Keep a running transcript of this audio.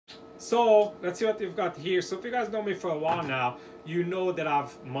So let's see what we've got here. So if you guys know me for a while now, you know that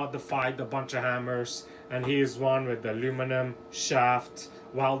I've modified a bunch of hammers, and here's one with the aluminum shaft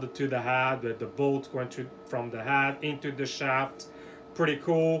welded to the head with the bolt going from the head into the shaft. Pretty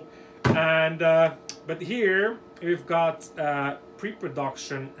cool. And but here we've got a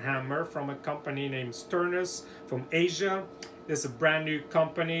pre-production hammer from a company named Sturnus from Asia. This is a brand new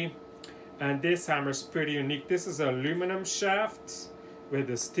company, and this hammer is pretty unique. This is an aluminum shaft with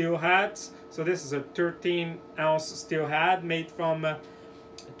a steel head. So this is a 13-ounce steel head made from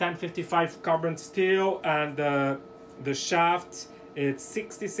 1055 carbon steel, and the shaft is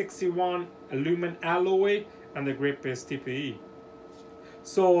 6061 aluminum alloy, and the grip is TPE.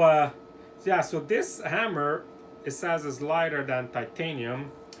 So yeah, so this hammer, it says, is lighter than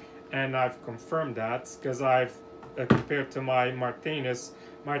titanium, and I've confirmed that because I've compared to my Martinez.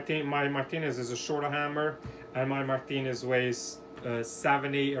 My Martinez is a shorter hammer, and my Martinez weighs around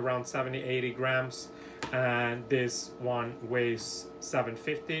 70-80 grams, and this one weighs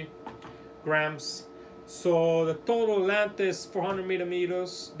 750 grams. So the total length is 400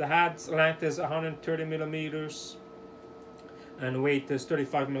 millimeters, the head's length is 130 millimeters, and weight is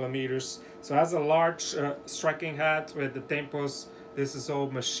 35 millimeters. So it has a large striking head with the tempos. This is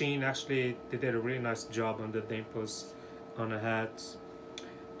all machine. Actually, they did a really nice job on the tempos on the head.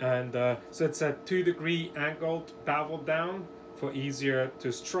 And so it's a 2-degree angled bevel down for easier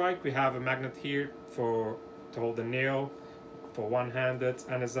to strike. We have a magnet here to hold the nail for one-handed,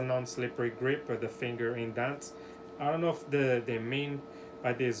 and it's a non-slippery grip with the finger indent. I don't know if they mean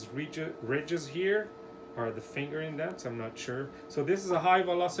by these ridges here or the finger indents, I'm not sure. So this is a high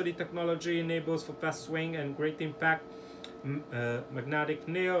velocity technology, enables for fast swing and great impact. Magnetic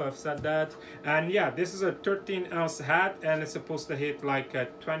nail, I've said that. And yeah, this is a 13-ounce head, and it's supposed to hit like a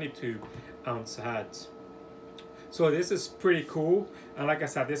 22-ounce head. So this is pretty cool, and like I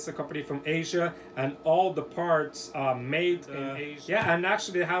said, this is a company from Asia, and all the parts are made in Asia. Yeah, and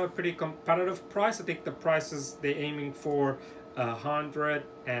actually they have a pretty competitive price. I think the price is they're aiming for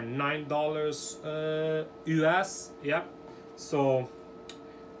 $109 US. Yep. So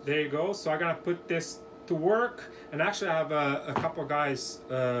there you go. So I'm gonna put this to work, and actually I have a couple guys,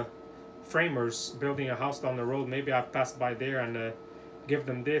 framers, building a house down the road. Maybe I'll pass by there and give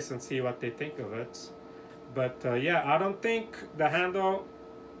them this and see what they think of it. But yeah, I don't think the handle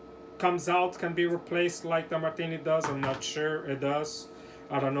can be replaced like the Martini does. I'm not sure it does.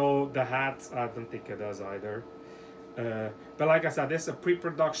 I don't know the hat. I don't think it does either. But like I said, this is a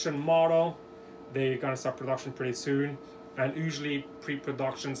pre-production model. They're gonna start production pretty soon, and usually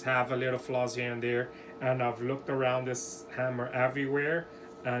pre-productions have a little flaws here and there. And I've looked around this hammer everywhere,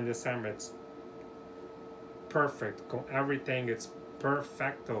 and this hammer, it's perfect. Everything, it's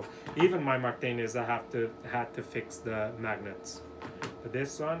perfecto. Even my Martinez, I had to fix the magnets. But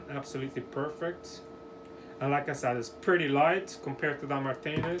this one, absolutely perfect. And like I said, it's pretty light compared to the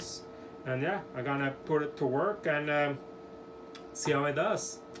Martinez. And yeah, I'm gonna put it to work and see how it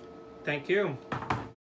does. Thank you.